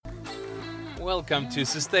Welcome to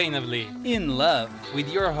Sustainably In Love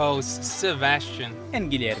with your hosts Sebastian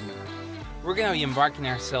and Guilherme. We're going to be embarking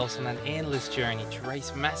ourselves on an endless journey to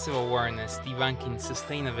raise massive awareness debunking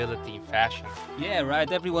sustainability in fashion. Yeah,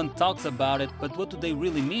 right, everyone talks about it, but what do they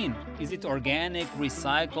really mean? Is it organic,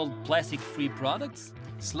 recycled, plastic-free products?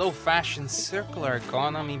 Slow fashion, circular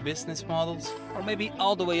economy business models? Or maybe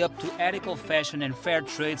all the way up to ethical fashion and fair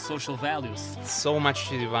trade social values? So much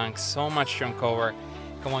to debunk, so much to uncover.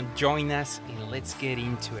 Come on, join us and let's get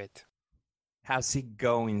into it. How's it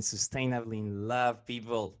going? Sustainably in Love,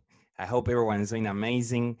 people. I hope everyone is doing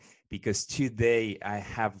amazing because today I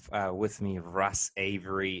have with me Russ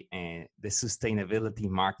Avery, and the sustainability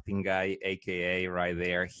marketing guy, aka right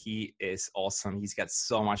there. He is awesome. He's got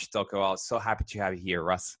so much to talk about. So happy to have you here,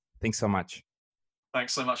 Russ. Thanks so much.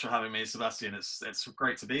 Thanks so much for having me, Sebastian. It's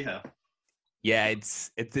great to be here. Yeah,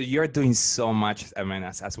 it's you're doing so much. I mean,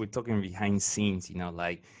 as we're talking behind scenes,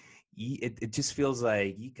 it just feels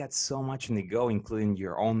like you got so much in the go, including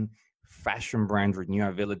your own fashion brand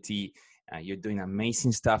renewability. You're doing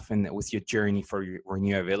amazing stuff with your journey for your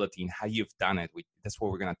renewability and how you've done it. That's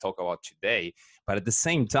what we're going to talk about today. But at the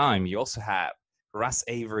same time, you also have Russ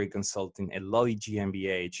Avery Consulting, Elodie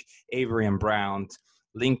GmbH, Avery and Brown,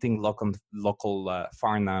 LinkedIn local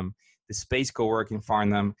Farnham, the Space Co-working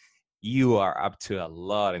Farnham. You are up to a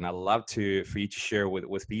lot, and I'd love for you to share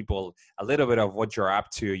with people a little bit of what you're up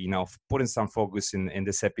to, putting some focus in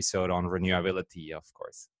this episode on renewability, of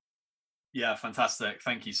course. Yeah, fantastic.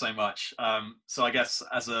 Thank you so much. So I guess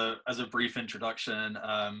as a brief introduction,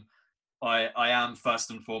 I am first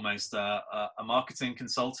and foremost a marketing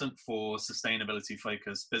consultant for sustainability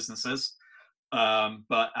focused businesses.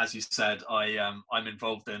 But as you said, I'm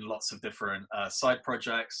involved in lots of different side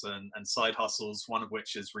projects and side hustles. One of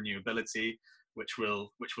which is renewability, which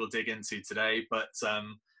we'll dig into today. But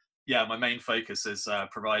yeah, my main focus is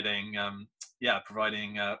providing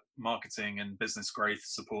marketing and business growth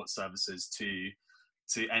support services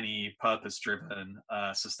to any purpose-driven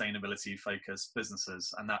sustainability-focused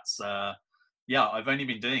businesses, and that's I've only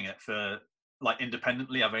been doing it for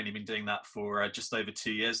independently. I've only been doing that for just over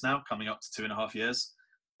 2 years now, coming up to 2.5 years.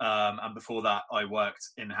 And before that, I worked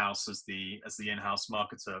in-house as the in-house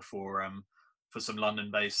marketer for some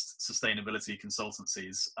London-based sustainability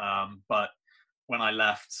consultancies. But when I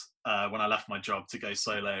left my job to go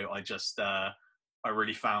solo, I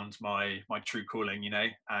really found my true calling,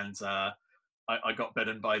 and I got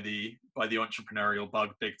bitten by the entrepreneurial bug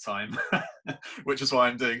big time, which is why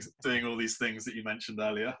I'm doing all these things that you mentioned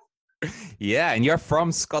earlier. Yeah, and you're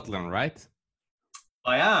from Scotland, right?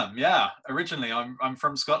 I am, yeah. Originally, I'm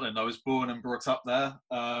from Scotland. I was born and brought up there,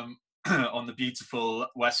 on the beautiful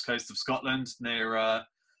west coast of Scotland, near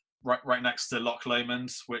right next to Loch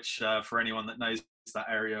Lomond, which for anyone that knows that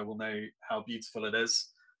area will know how beautiful it is.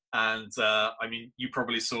 And I mean, you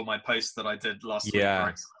probably saw my post that I did last week,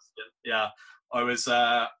 right? Yeah, I was.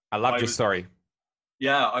 I loved your story.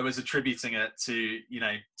 Yeah, I was attributing it to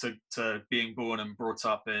to being born and brought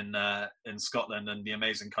up in Scotland and the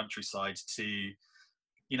amazing countryside, to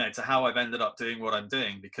how I've ended up doing what I'm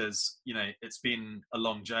doing, because it's been a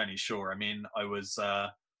long journey. Sure, I mean, I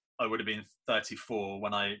would have been 34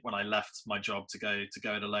 when I left my job to go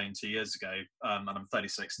it alone 2 years ago, and I'm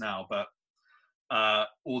 36 now. But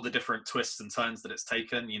all the different twists and turns that it's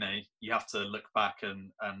taken, you have to look back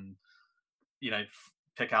and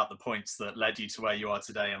pick out the points that led you to where you are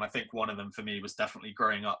today. And I think one of them for me was definitely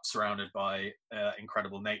growing up surrounded by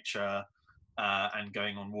incredible nature, and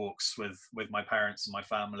going on walks with my parents and my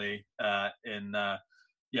family in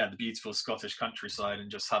the beautiful Scottish countryside,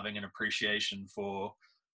 and just having an appreciation for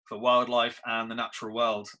wildlife and the natural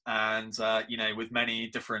world. And with many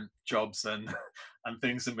different jobs and and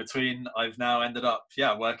things in between, I've now ended up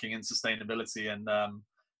working in sustainability and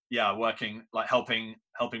working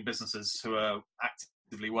helping businesses who are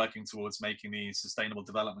actively working towards making the sustainable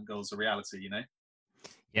development goals a reality.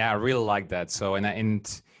 Yeah, I really like that. So and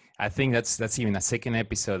I think that's even a second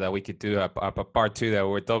episode that we could do a part 2 that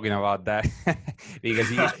we're talking about that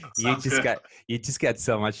because you just got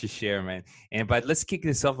so much to share, man. But let's kick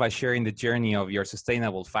this off by sharing the journey of your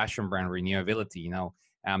sustainable fashion brand renewability.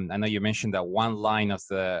 I know you mentioned that one line of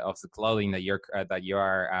the clothing that you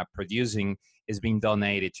are producing is being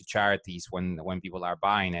donated to charities when people are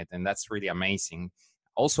buying it, and that's really amazing.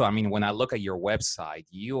 Also, I mean, when I look at your website,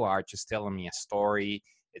 you are just telling me a story.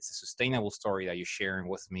 It's a sustainable story that you're sharing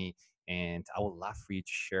with me, and I would love for you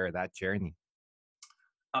to share that journey.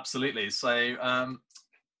 Absolutely. So,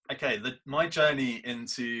 my journey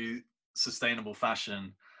into sustainable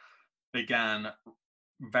fashion began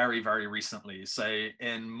very, very recently. So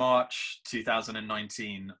in March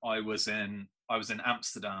 2019, I was in in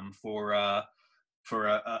Amsterdam for a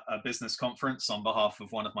business conference on behalf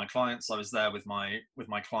of one of my clients. I was there with my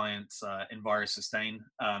client EnviroSustain,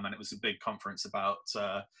 and it was a big conference about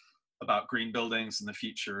green buildings and the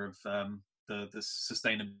future of the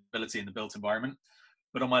sustainability in the built environment.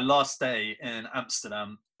 But on my last day in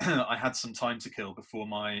Amsterdam, I had some time to kill before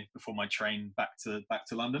my train back to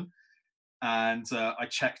London, and I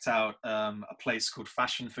checked out a place called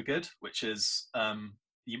Fashion for Good, which is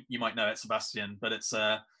you might know it, Sebastian, but it's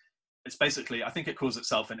basically, I think it calls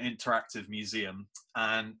itself an interactive museum,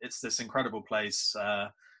 and it's this incredible place.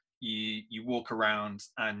 You walk around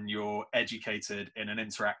and you're educated in an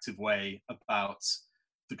interactive way about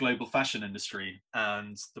the global fashion industry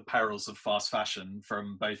and the perils of fast fashion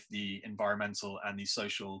from both the environmental and the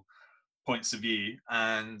social points of view.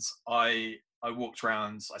 And I walked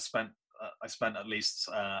around. I spent at least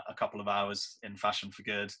a couple of hours in Fashion for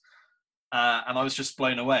Good, and I was just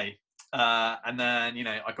blown away. And then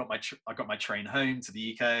I got my train home to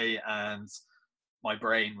the UK, and my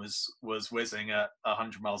brain was whizzing at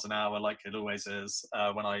 100 miles an hour, like it always is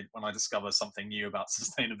when I discover something new about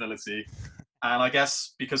sustainability. And I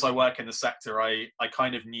guess because I work in the sector, I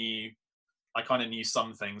kind of knew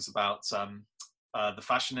some things about the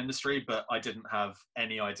fashion industry, but I didn't have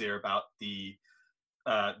any idea about the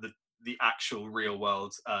actual real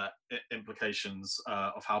world implications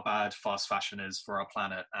of how bad fast fashion is for our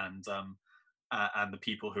planet and the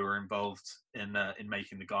people who are involved in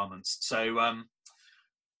making the garments. So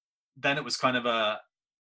then it was kind of a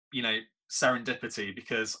serendipity,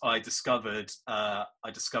 because I discovered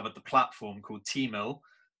the platform called T-Mill,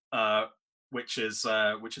 which is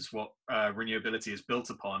what renewability is built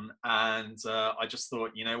upon, and I just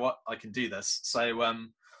thought, you know what, I can do this. So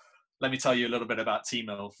let me tell you a little bit about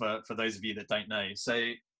T-Mill for those of you that don't know.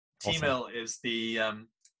 So T-Mill is the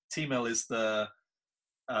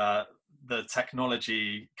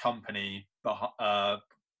technology company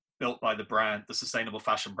built by the sustainable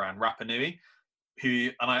fashion brand Rapa Nui,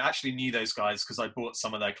 and I actually knew those guys because I bought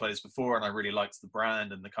some of their clothes before, and I really liked the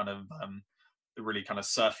brand and the kind of the really kind of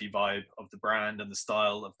surfy vibe of the brand and the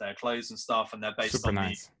style of their clothes and stuff. And they're based Super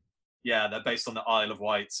nice. They're based on the Isle of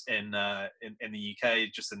Wight in the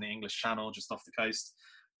UK, just in the English Channel, just off the coast.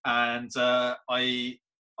 And I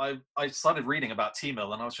started reading about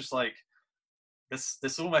T-Mill, and I was just like,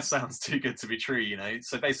 this almost sounds too good to be true,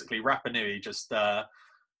 So basically, Rapa Nui just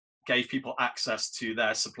gave people access to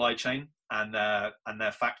their supply chain and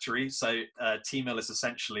their factory. So T-Mill is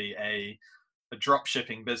essentially a drop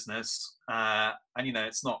shipping business, and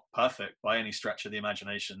it's not perfect by any stretch of the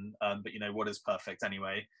imagination, but what is perfect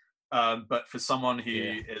anyway? But for someone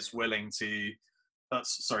who is willing to,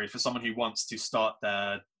 for someone who wants to start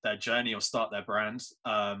their journey or start their brand,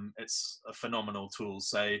 it's a phenomenal tool.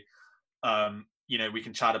 So we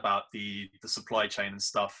can chat about the supply chain and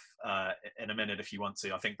stuff in a minute if you want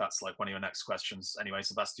to. I think that's like one of your next questions anyway,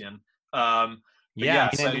 Sebastian. One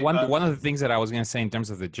of the things that I was going to say in terms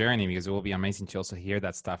of the journey, because it will be amazing to also hear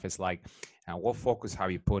that stuff, is like what focus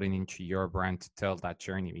have you put into your brand to tell that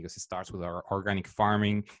journey? Because it starts with our organic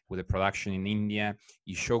farming, with the production in India.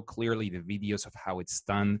 You show clearly the videos of how it's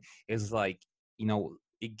done. It's like,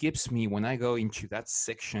 it gives me, when I go into that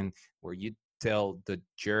section where you tell the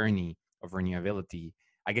journey of renewability,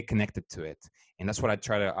 I get connected to it. And that's what I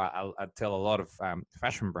try to, I tell a lot of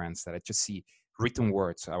fashion brands, that I just see written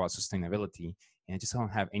words about sustainability and I just don't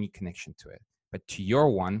have any connection to it. But to your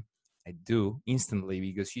one, I do instantly,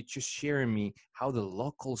 because you're just sharing me how the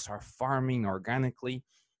locals are farming organically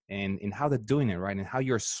and how they're doing it, right? And how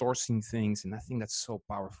you're sourcing things. And I think that's so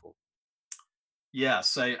powerful. Yeah.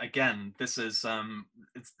 So again, this is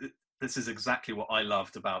exactly what I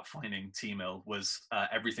loved about finding T-Mill, was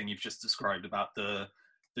everything you've just described about the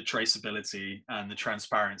traceability and the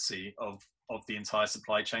transparency of the entire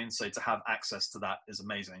supply chain. So to have access to that is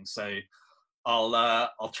amazing. So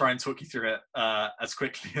I'll try and talk you through it as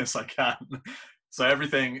quickly as I can. So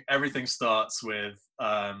everything starts with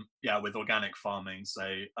organic farming.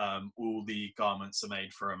 So all the garments are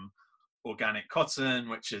made from organic cotton,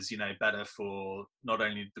 which is better for not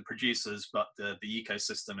only the producers but the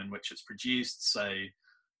ecosystem in which it's produced. So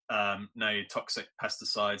no toxic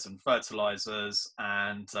pesticides and fertilizers,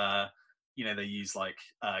 and they use like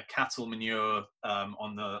cattle manure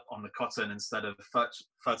on the cotton instead of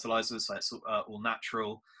fertilizers, so it's all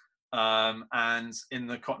natural. And in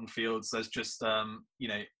the cotton fields, there's just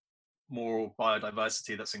more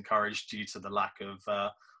biodiversity that's encouraged due to the lack of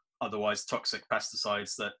otherwise toxic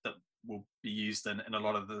pesticides that will be used in a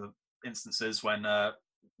lot of the instances when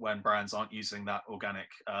brands aren't using that organic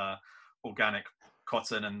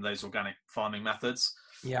cotton and those organic farming methods.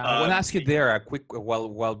 Yeah, I want to ask you there a quick,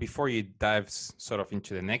 well, before you dive sort of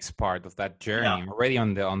into the next part of that journey, already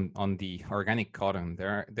on the organic cotton,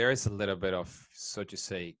 there is a little bit of, so to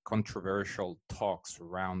say, controversial talks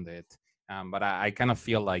around it. But I kind of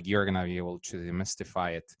feel like you're gonna be able to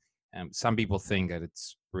demystify it. Some people think that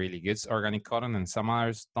it's really good organic cotton, and some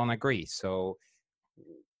others don't agree. So,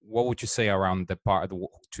 what would you say around the part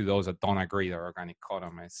to those that don't agree that organic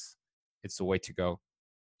cotton it's the way to go?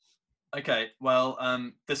 Okay, well,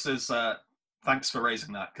 this is thanks for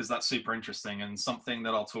raising that, because that's super interesting and something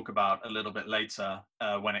that I'll talk about a little bit later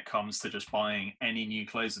when it comes to just buying any new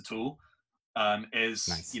clothes at all. Is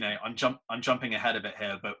Nice. You know, I'm jumping ahead a bit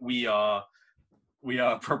here, but we are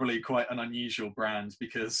probably quite an unusual brand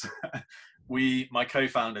because my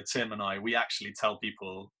co-founder Tim and I, we actually tell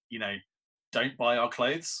people, you know, don't buy our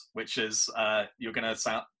clothes, which is you're going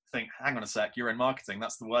to think, hang on a sec, you're in marketing,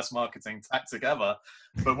 that's the worst marketing tactic ever.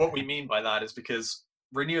 But what we mean by that is because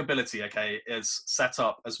renewability, okay, is set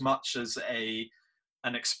up as much as an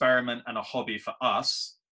experiment and a hobby for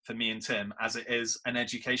us, for me and Tim, as it is an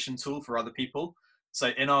education tool for other people.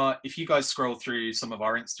 So if you guys scroll through some of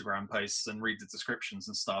our Instagram posts and read the descriptions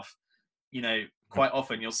and stuff, you know, quite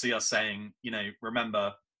often you'll see us saying, you know,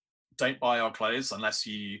 remember, don't buy our clothes unless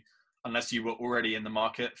you were already in the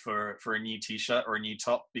market for a new t-shirt or a new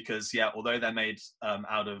top, because although they're made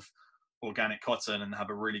out of organic cotton and have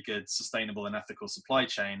a really good sustainable and ethical supply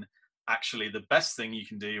chain, actually the best thing you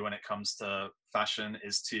can do when it comes to fashion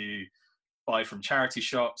is to buy from charity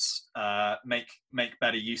shops, make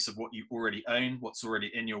better use of what you already own, what's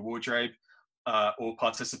already in your wardrobe, or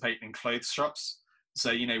participate in clothes shops.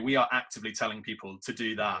 So, you know, we are actively telling people to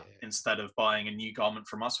do that instead of buying a new garment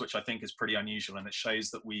from us, which I think is pretty unusual. And it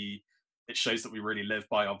shows that we really live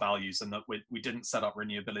by our values, and that we didn't set up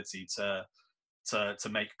renewability to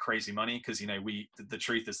make crazy money, because, you know, the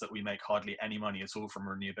truth is that we make hardly any money at all from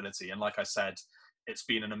renewability. And like I said, it's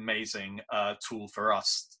been an amazing tool for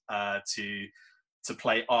us to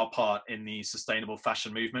play our part in the sustainable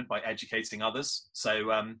fashion movement by educating others.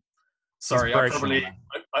 So sorry,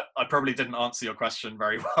 I probably didn't answer your question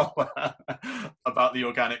very well about the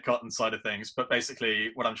organic cotton side of things, but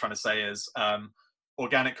basically what I'm trying to say is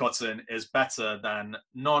organic cotton is better than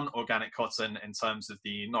non-organic cotton in terms of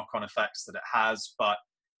the knock-on effects that it has, but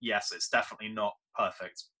yes, it's definitely not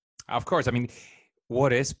perfect. Of course, I mean,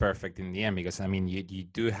 what is perfect in the end? Because I mean, you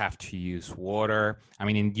do have to use water. I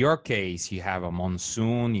mean, in your case, you have a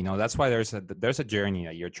monsoon. You know, that's why there's a journey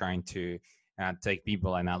that you're trying to take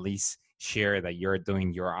people and at least share that you're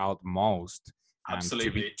doing your utmost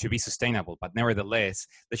to be sustainable. But nevertheless,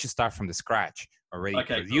 let's just start from the scratch already.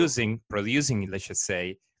 Okay, producing. Let's just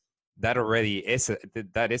say that already is a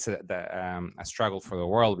struggle for the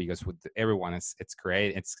world, because with everyone it's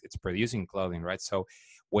producing clothing, right? So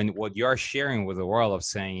when what you're sharing with the world of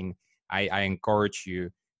saying I encourage you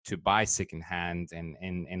to buy secondhand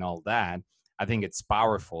and all that, I think it's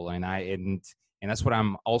powerful. And that's what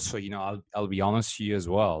I'm also, you know, I'll be honest to you as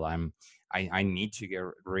well. I need to get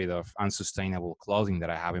rid of unsustainable clothing that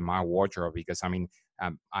I have in my wardrobe, because I mean,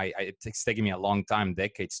 it's taken me a long time,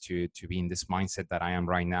 decades, to be in this mindset that I am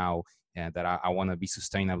right now, that I want to be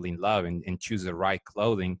sustainably in love and choose the right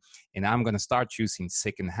clothing. And I'm going to start choosing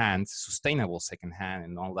secondhand, sustainable secondhand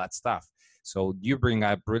and all that stuff. So you bring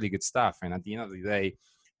up really good stuff. And at the end of the day,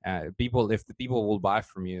 if the people will buy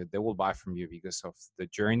from you, they will buy from you because of the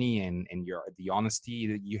journey and the honesty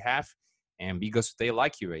that you have, and because they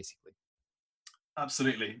like you, basically.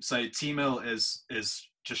 Absolutely. So T-Mill is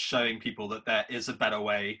just showing people that there is a better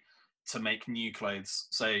way to make new clothes.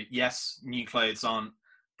 So yes, new clothes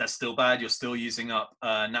they're still bad. You're still using up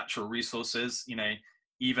natural resources. You know,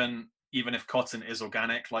 even if cotton is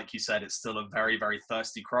organic, like you said, it's still a very, very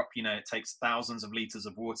thirsty crop. You know, it takes thousands of liters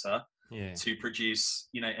of water to produce,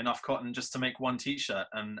 you know, enough cotton just to make one t-shirt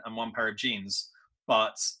and one pair of jeans.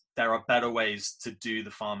 But there are better ways to do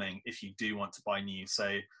the farming if you do want to buy new.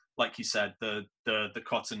 So like you said, the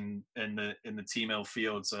cotton in the T-Mill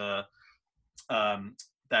fields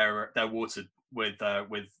they're watered with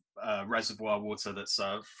reservoir water that's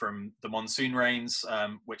from the monsoon rains,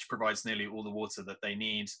 which provides nearly all the water that they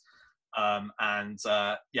need.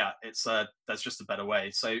 It's there's just a better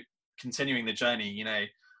way. So continuing the journey, you know,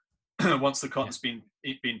 once the cotton's been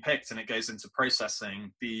picked and it goes into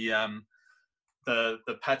processing, the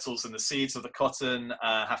petals and the seeds of the cotton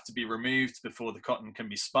have to be removed before the cotton can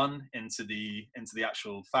be spun into the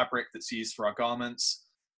actual fabric that's used for our garments.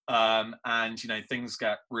 And you know, things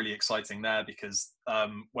get really exciting there, because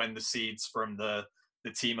when the seeds from the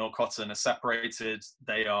T-Mill cotton are separated,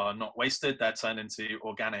 they are not wasted. They're turned into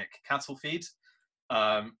organic cattle feed.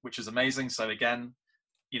 which is amazing. So again,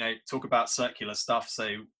 talk about circular stuff. So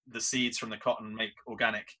the seeds from the cotton make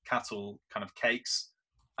organic cattle kind of cakes,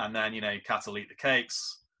 and then cattle eat the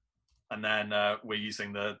cakes, and then we're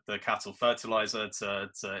using the cattle fertilizer to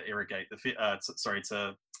irrigate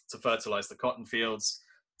to fertilize the cotton fields.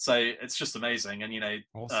 So it's just amazing. And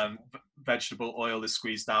Awesome. vegetable oil is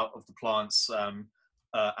squeezed out of the plants,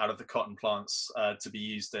 out of the cotton plants, to be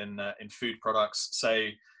used in food products. So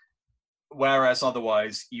whereas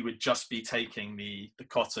otherwise you would just be taking the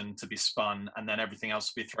cotton to be spun and then everything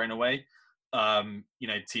else would be thrown away.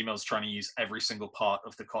 T-Mill's trying to use every single part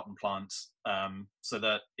of the cotton plant, so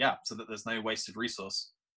that there's no wasted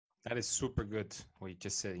resource. That is super good. What you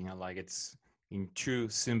just said, like it's in two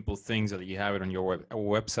simple things that you have it on your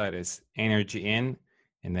website is energy in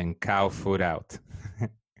and then cow food out.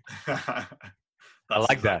 I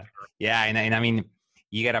like exactly that. Yeah. And I mean,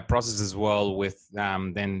 you got a process as well with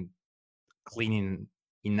then cleaning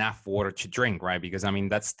enough water to drink, right? Because I mean,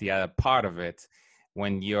 that's the other part of it.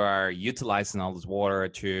 When you are utilizing all this water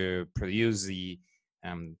to produce the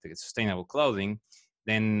sustainable clothing,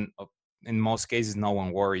 then in most cases, no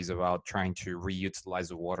one worries about trying to reutilize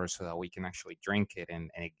the water so that we can actually drink it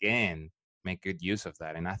and again, make good use of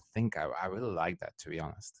that. And I think I really like that, to be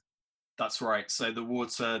honest. That's right. So the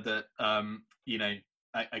water that,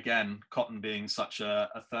 again, cotton being such a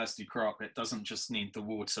thirsty crop, it doesn't just need the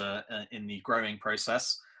water in the growing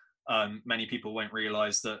process. Many people won't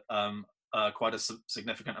realize that quite a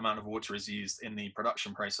significant amount of water is used in the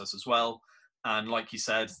production process as well. And like you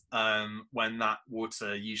said, when that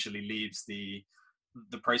water usually leaves the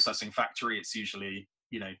processing factory, it's usually,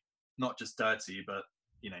 not just dirty, but,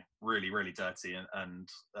 really, really dirty and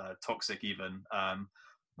toxic even.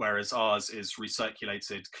 Whereas ours is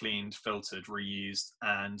recirculated, cleaned, filtered, reused,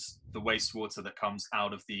 and the wastewater that comes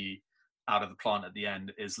out of the plant at the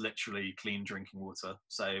end is literally clean drinking water.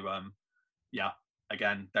 So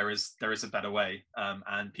again, there is a better way,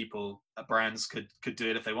 and brands could do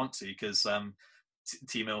it if they want to, because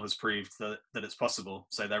T-Mill has proved that it's possible.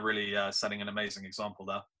 So they're really setting an amazing example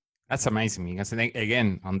there. That's amazing, because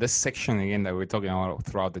again, on this section again that we're talking about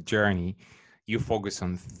throughout the journey, you focus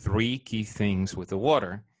on three key things with the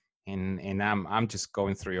water, and I'm just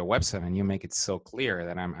going through your website, and you make it so clear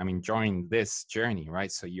that I'm enjoying this journey, right?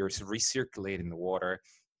 So you're recirculating the water,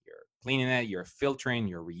 you're cleaning it, you're filtering,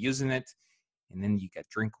 you're reusing it, and then you get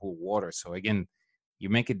drinkable water. So again, you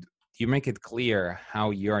make it clear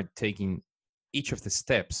how you're taking each of the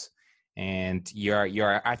steps, and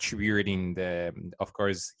you're attributing of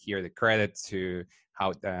course here the credit to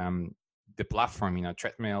how the platform,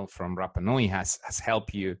 Treadmill from Rapa Nui has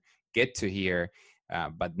helped you get to here.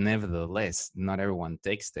 But nevertheless, not everyone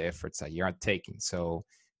takes the efforts that you're taking. So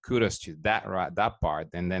kudos to that part.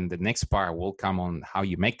 And then the next part will come on how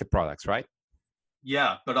you make the products, right?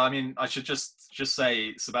 Yeah, but I mean, I should just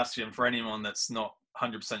say, Sebastian, for anyone that's not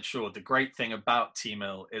 100% sure, the great thing about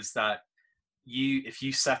T-Mill is that if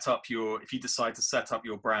you decide to set up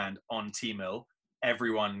your brand on T-Mill,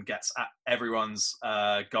 everyone's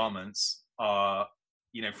garments are,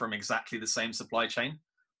 from exactly the same supply chain.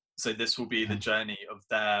 So this will be the journey of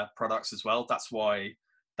their products as well. That's why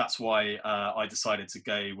I decided to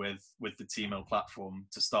go with the T-Mill platform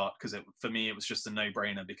to start, because for me it was just a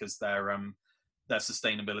no-brainer, because their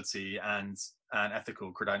sustainability and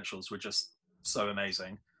ethical credentials were just so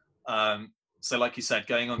amazing. So like you said,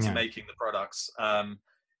 going on to making the products,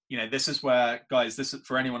 this is where, guys,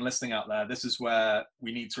 for anyone listening out there, this is where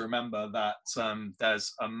we need to remember that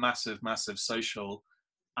there's a massive social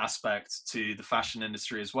aspect to the fashion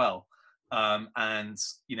industry as well. And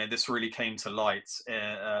this really came to light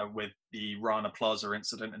with the Rana Plaza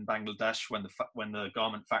incident in Bangladesh, when the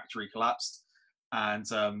garment factory collapsed, and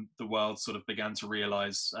the world sort of began to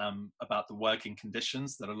realize about the working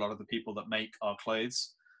conditions that a lot of the people that make our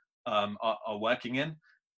clothes are working in.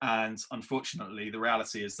 And unfortunately, the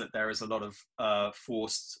reality is that there is a lot of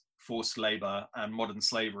forced labor and modern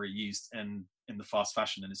slavery used in the fast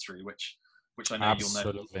fashion industry, which I know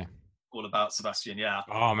Absolutely. You'll know all about, Sebastian. Yeah.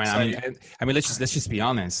 Oh man, so, I mean, let's just be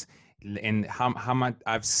honest. And how much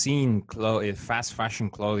I've seen fast fashion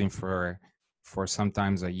clothing for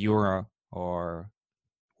sometimes €1 or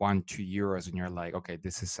 1-2 euros, and you're like, okay,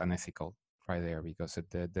 this is unethical right there, because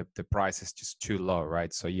the price is just too low,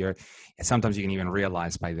 right? So sometimes you can even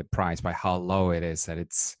realize by the price, by how low it is, that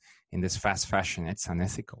it's in this fast fashion, it's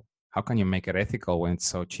unethical. How can you make it ethical when it's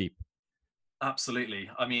so cheap? Absolutely.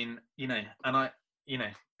 I mean,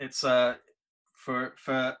 it's for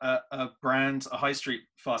a brand, a high street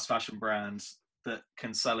fast fashion brand that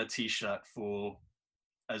can sell a t-shirt for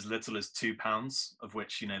as little as £2, of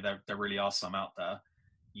which there really are some out there.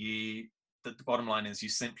 the bottom line is you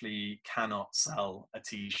simply cannot sell a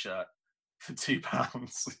t-shirt for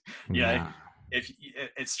 £2. Yeah. If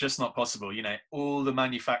it's just not possible, all the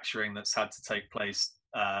manufacturing that's had to take place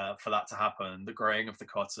for that to happen, the growing of the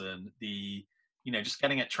cotton, the just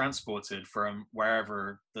getting it transported from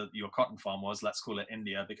wherever your cotton farm was, let's call it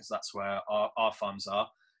India, because that's where our farms are,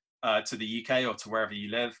 to the UK or to wherever you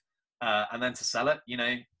live, and then to sell it,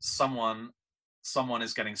 someone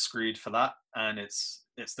is getting screwed for that, and it's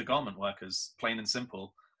the garment workers, plain and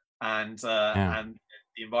simple, and Yeah.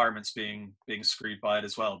 the environment's being screwed by it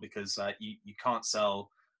as well, because you can't sell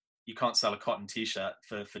a cotton t-shirt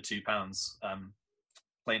for £2,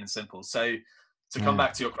 plain and simple. So to come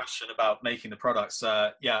back to your question about making the products,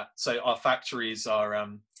 so our factories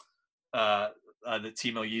are the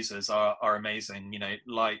T-Mill users are amazing.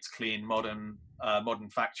 Light, clean, modern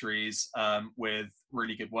factories with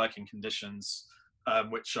really good working conditions,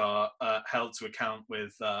 which are held to account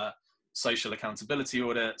with social accountability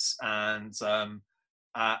audits and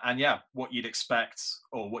what you'd expect,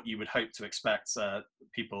 or what you would hope to expect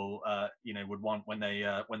people would want when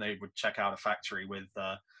they would check out a factory with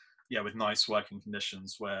nice working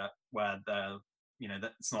conditions, where they're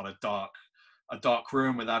that it's not a dark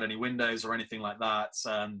room without any windows or anything like that,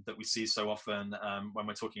 that we see so often when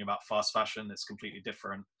we're talking about fast fashion. It's completely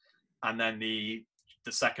different. And then the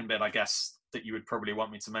second bit, I guess, that you would probably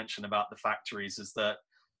want me to mention about the factories is that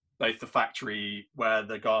both the factory where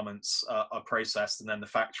the garments are processed and then the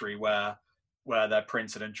factory where they're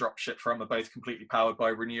printed and drop shipped from are both completely powered by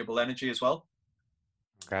renewable energy as well.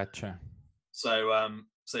 Gotcha. So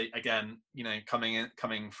again,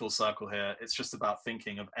 coming full circle here, it's just about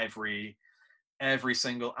thinking of every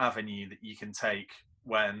single avenue that you can take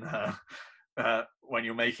when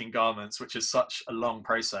you're making garments, which is such a long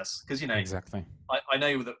process. Because Exactly. I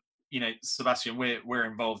know that Sebastian, we're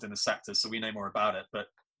involved in the sector, so we know more about it. But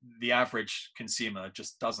the average consumer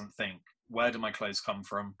just doesn't think, where do my clothes come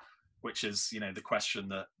from? Which is the question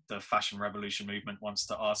that the fashion revolution movement wants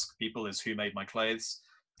to ask people, is who made my clothes?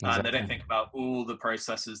 Exactly. And they don't think about all the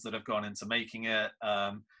processes that have gone into making it.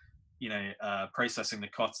 Processing the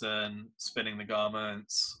cotton, spinning the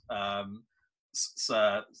garments, doing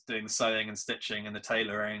the sewing and stitching and the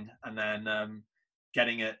tailoring, and then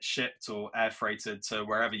getting it shipped or air freighted to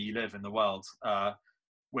wherever you live in the world,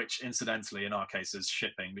 which incidentally in our case is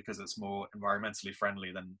shipping, because it's more environmentally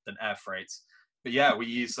friendly than air freight. But yeah, we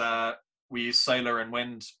use solar and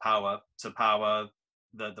wind power to power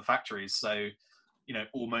the factories. So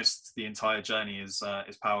almost the entire journey is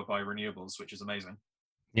powered by renewables, which is amazing.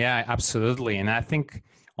 Yeah, absolutely. And I think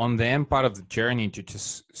on the end part of the journey, to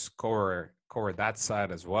just cover that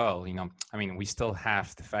side as well, we still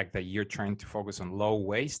have the fact that you're trying to focus on low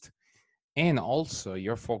waste, and also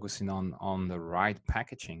you're focusing on the right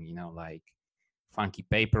packaging, like funky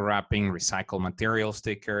paper wrapping, recycled material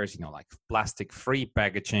stickers, like plastic-free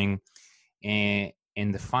packaging. And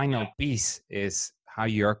the final piece is how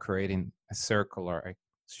you're creating a circular,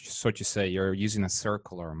 so to say, you're using a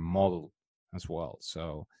circular model as well.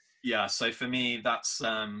 So so for me, that's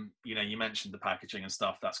you mentioned the packaging and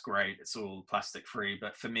stuff. That's great, it's all plastic free.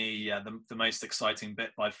 But for me, the most exciting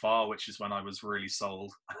bit by far, which is when I was really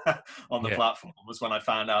sold on the platform, was when I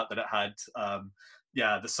found out that it had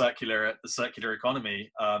the circular economy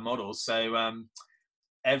model. So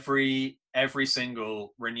every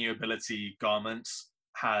single renewability garment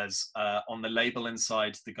has on the label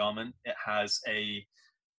inside the garment, it has a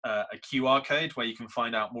QR code where you can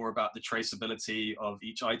find out more about the traceability of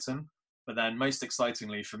each item. But then most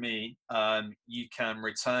excitingly for me, you can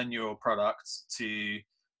return your product to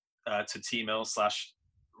T-Mill /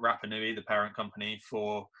 Rapa Nui, the parent company,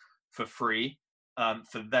 for free,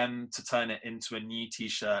 for them to turn it into a new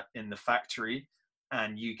t-shirt in the factory.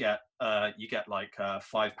 And you get like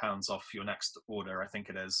 £5 off your next order, I think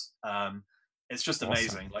it is. It's just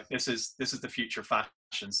amazing. Awesome. Like this is the future of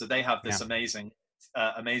fashion. So they have this amazing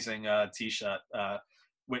t-shirt,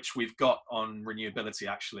 which we've got on renewability.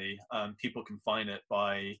 Actually, people can find it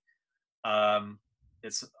by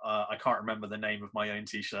it's I can't remember the name of my own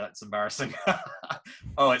t-shirt. It's embarrassing.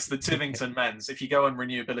 Oh, it's the Tivington men's. If you go on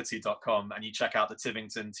renewability.com and you check out the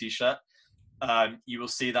Tivington t-shirt, you will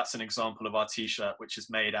see that's an example of our t-shirt, which is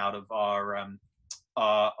made out of our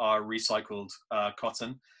recycled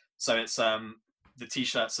cotton. So it's the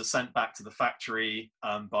t-shirts are sent back to the factory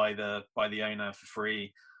by the owner for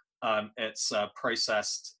free. It's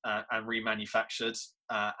processed and remanufactured,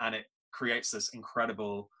 and it creates this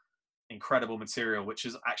incredible material, which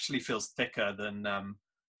actually feels thicker than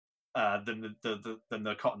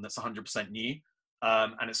the cotton that's 100% new,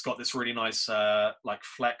 and it's got this really nice like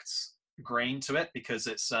flecked grain to it, because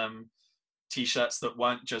it's t-shirts that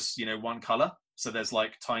weren't just, you know, one color. So there's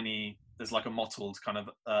like a mottled kind of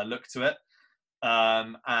look to it.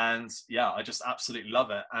 And yeah, I just absolutely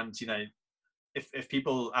love it. And, you know, if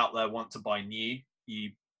people out there want to buy new,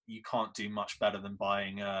 you can't do much better than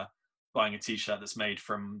buying a t-shirt that's made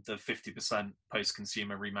from the 50%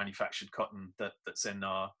 post-consumer remanufactured cotton that's in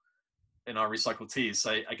our recycled tees.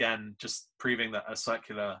 So again, just proving that a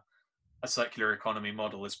circular economy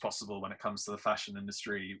model is possible when it comes to the fashion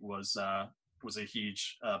industry was a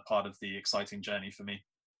huge part of the exciting journey for me.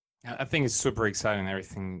 I think it's super exciting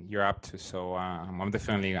everything you're up to. So I'm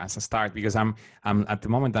definitely as a start, because I'm at the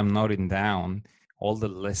moment I'm noting down all the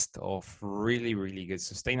list of really, really good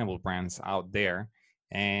sustainable brands out there.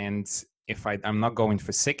 And if I'm not going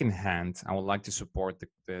for secondhand, I would like to support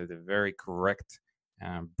the very correct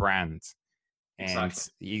brand. And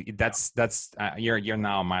Exactly. that's you're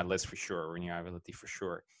now on my list for sure, renewability for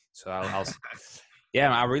sure. So I'll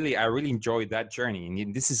yeah, I really enjoyed that journey.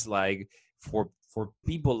 And this is like for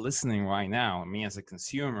people listening right now, me as a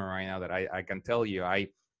consumer right now, that I can tell you,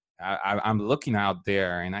 I'm looking out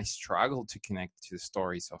there and I struggle to connect to the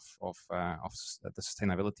stories of the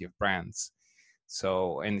sustainability of brands.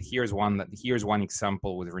 So, and here's one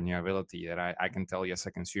example with renewability that I can tell you as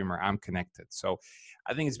a consumer, I'm connected. So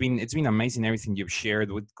I think it's been amazing everything you've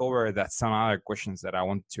shared. We'll cover that some other questions that I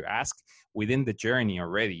want to ask within the journey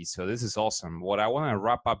already. So this is awesome. What I want to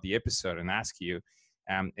wrap up the episode and ask you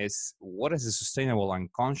is, what is a sustainable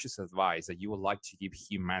and conscious advice that you would like to give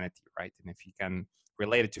humanity, right? And if you can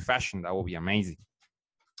relate it to fashion, that will be amazing.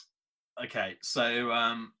 Okay,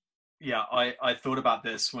 so yeah, I thought about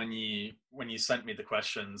this when you sent me the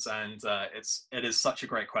questions, and it is such a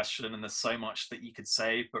great question, and there's so much that you could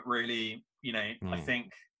say, but really, you know, I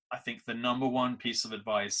think the number one piece of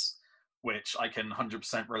advice, which I can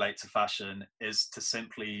 100% relate to fashion, is to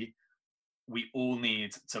simply, we all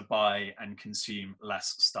need to buy and consume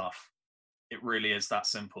less stuff. It really is that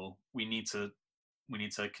simple. We need to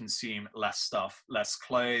consume less stuff, less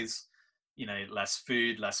clothes, you know, less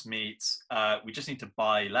food, less meat. We just need to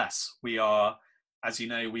buy less. We are, as you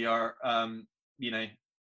know, you know,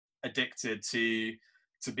 addicted to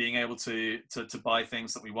being able to buy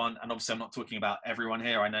things that we want. And obviously, I'm not talking about everyone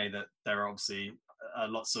here. I know that there are obviously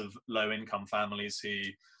lots of low income families who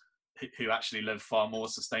actually live far more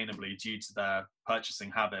sustainably due to their purchasing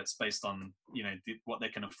habits based on, you know, what they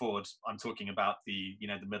can afford. I'm talking about the, you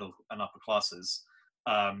know, the middle and upper classes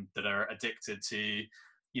that are addicted to,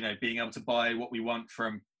 you know, being able to buy what we want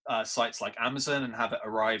from sites like Amazon and have it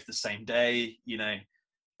arrive the same day. You know,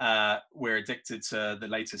 we're addicted to the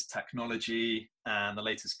latest technology and the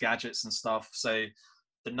latest gadgets and stuff. So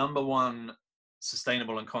the number one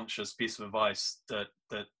sustainable and conscious piece of advice that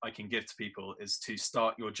I can give to people is to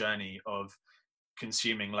start your journey of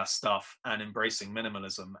consuming less stuff and embracing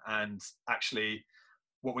minimalism. And actually,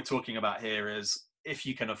 what we're talking about here is, if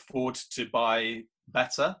you can afford to buy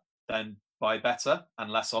better, then buy better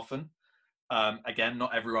and less often. Again,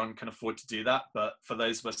 not everyone can afford to do that, but for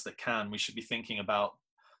those of us that can, we should be thinking about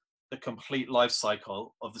the complete life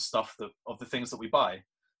cycle of the things that we buy.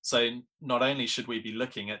 So not only should we be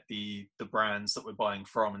looking at the brands that we're buying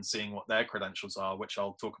from and seeing what their credentials are, which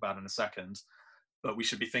I'll talk about in a second, but we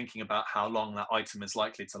should be thinking about how long that item is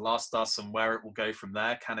likely to last us and where it will go from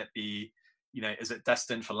there. Can it be, you know, is it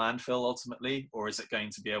destined for landfill ultimately, or is it going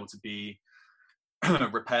to be able to be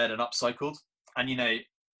repaired and upcycled? And, you know,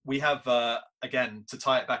 we have, again, to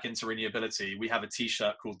tie it back into renewability, we have a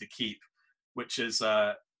t-shirt called The Keep, which is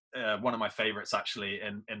one of my favorites actually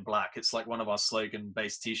in black. It's like one of our slogan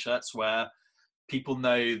based t-shirts where people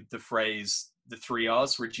know the phrase, the 3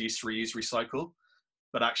 R's, reduce, reuse, recycle.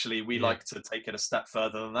 But actually we like to take it a step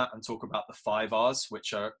further than that and talk about the 5 R's,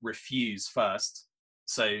 which are refuse first.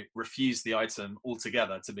 So refuse the item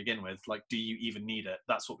altogether to begin with. Like, do you even need it?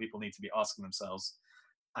 That's what people need to be asking themselves.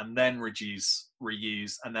 And then reduce,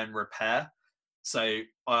 reuse, and then repair. So,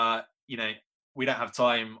 you know, we don't have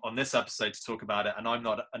time on this episode to talk about it, and I'm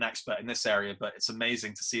not an expert in this area, but it's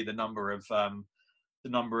amazing to see the number of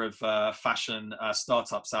fashion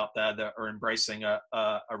startups out there that are embracing a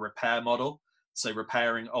repair model. So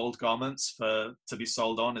repairing old garments to be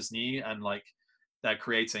sold on as new, and like they're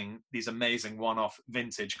creating these amazing one-off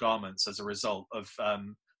vintage garments as a result of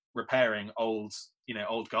repairing old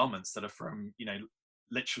garments that are from, you know,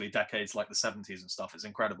 literally decades like the 70s and stuff. Is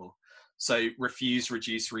incredible. So refuse,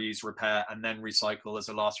 reduce, reuse, repair, and then recycle as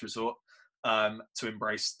a last resort, to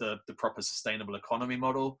embrace the proper sustainable economy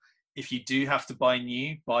model. If you do have to buy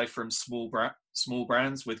new, buy from small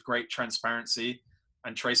brands with great transparency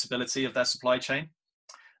and traceability of their supply chain.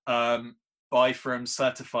 Buy from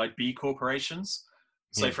certified B corporations,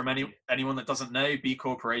 So from anyone that doesn't know, B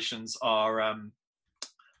corporations are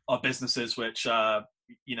businesses which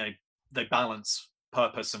they balance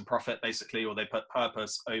purpose and profit basically, or they put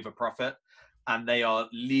purpose over profit, and they are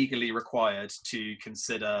legally required to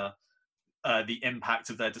consider the impact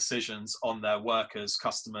of their decisions on their workers,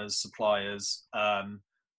 customers, suppliers,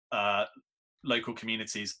 local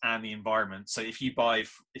communities, and the environment. So if you buy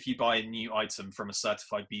a new item from a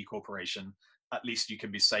certified B corporation, at least you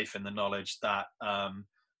can be safe in the knowledge that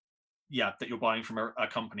that you're buying from a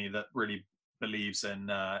company that really believes in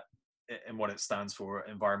what it stands for,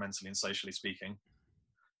 environmentally and socially speaking.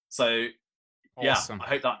 So awesome.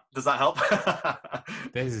 I hope does that help?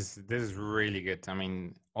 This is really good. I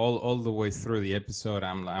mean, all the way through the episode,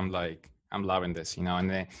 I'm loving this,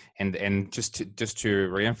 and just to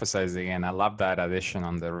reemphasize again, I love that addition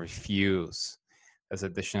on the refuse. That's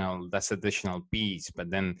additional piece. But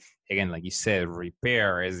then again, like you said,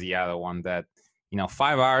 repair is the other one that,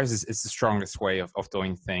 5 hours is the strongest way of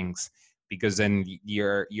doing things, because then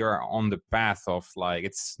you're on the path of, like,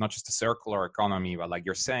 it's not just a circular economy, but like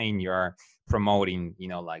you're saying, you're promoting,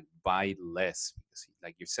 like, buy less, because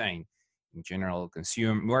like you're saying, in general,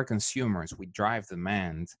 we're consumers, we drive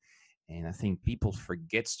demand. And I think people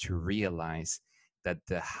forget to realize that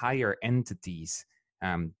the higher entities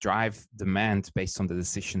drive demand based on the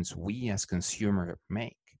decisions we as consumers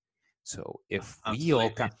make. So if we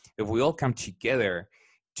all come together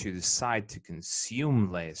to decide to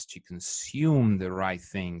consume less, to consume the right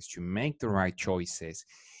things, to make the right choices,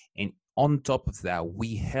 and on top of that,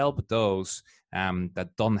 we help those that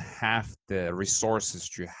don't have the resources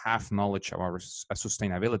to have knowledge about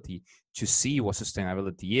sustainability, to see what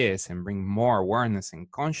sustainability is and bring more awareness and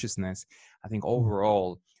consciousness. I think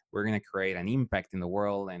overall, we're going to create an impact in the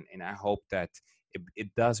world. And I hope that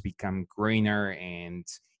it does become greener. And,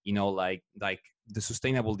 like the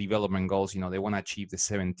Sustainable Development Goals, they want to achieve the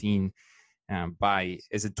 17 by,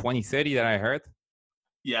 is it 2030 that I heard?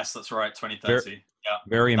 Yes, that's right. 2030.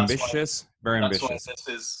 Very ambitious. That's why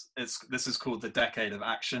this is called the Decade of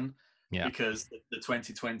Action. Yeah. Because the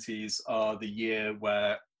 2020s are the year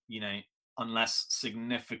where, unless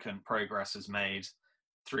significant progress is made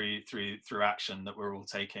through action that we're all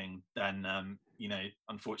taking, then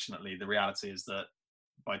unfortunately the reality is that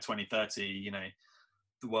by 2030,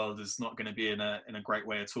 the world is not going to be in a great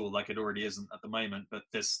way at all, like it already isn't at the moment. But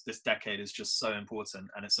this decade is just so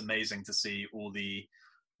important, and it's amazing to see all the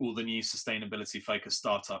new sustainability focused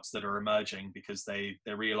startups that are emerging, because they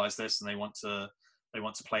realize this and they want to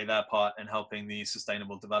play their part in helping the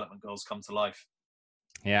Sustainable Development Goals come to life.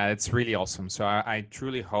 Yeah, it's really awesome. So I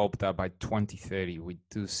truly hope that by 2030 we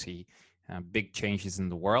do see big changes in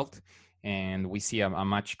the world, and we see a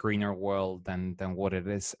much greener world than what it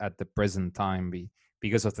is at the present time,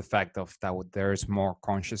 because of the fact of that there's more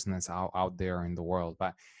consciousness out there in the world.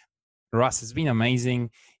 But Russ, it's been amazing.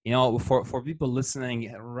 For people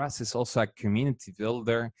listening, Russ is also a community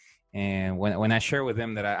builder. And when I share with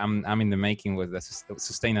him that I'm in the making with the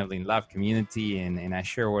Sustainably in Love community, and I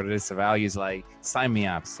share what it is, the values, like, sign me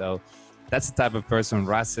up. So that's the type of person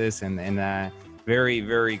Russ is, and very,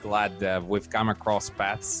 very glad that we've come across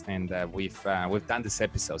paths, and we've done this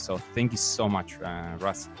episode. So thank you so much,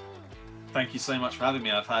 Russ. Thank you so much for having me.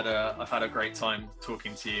 I've had a great time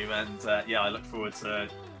talking to you, and I look forward to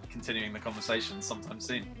continuing the conversation sometime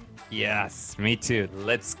soon. Yes, me too.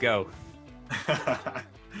 Let's go.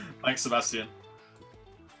 Thanks, Sebastian.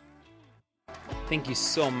 Thank you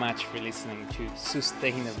so much for listening to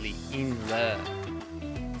Sustainably in Love.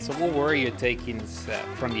 So what were your takings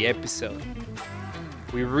from the episode?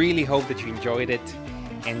 We really hope that you enjoyed it.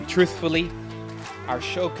 And truthfully, our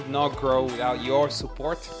show could not grow without your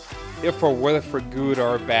support. Therefore, whether for good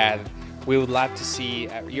or bad, we would love to see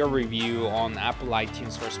your review on Apple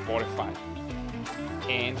iTunes or Spotify.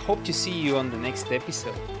 And hope to see you on the next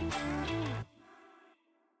episode.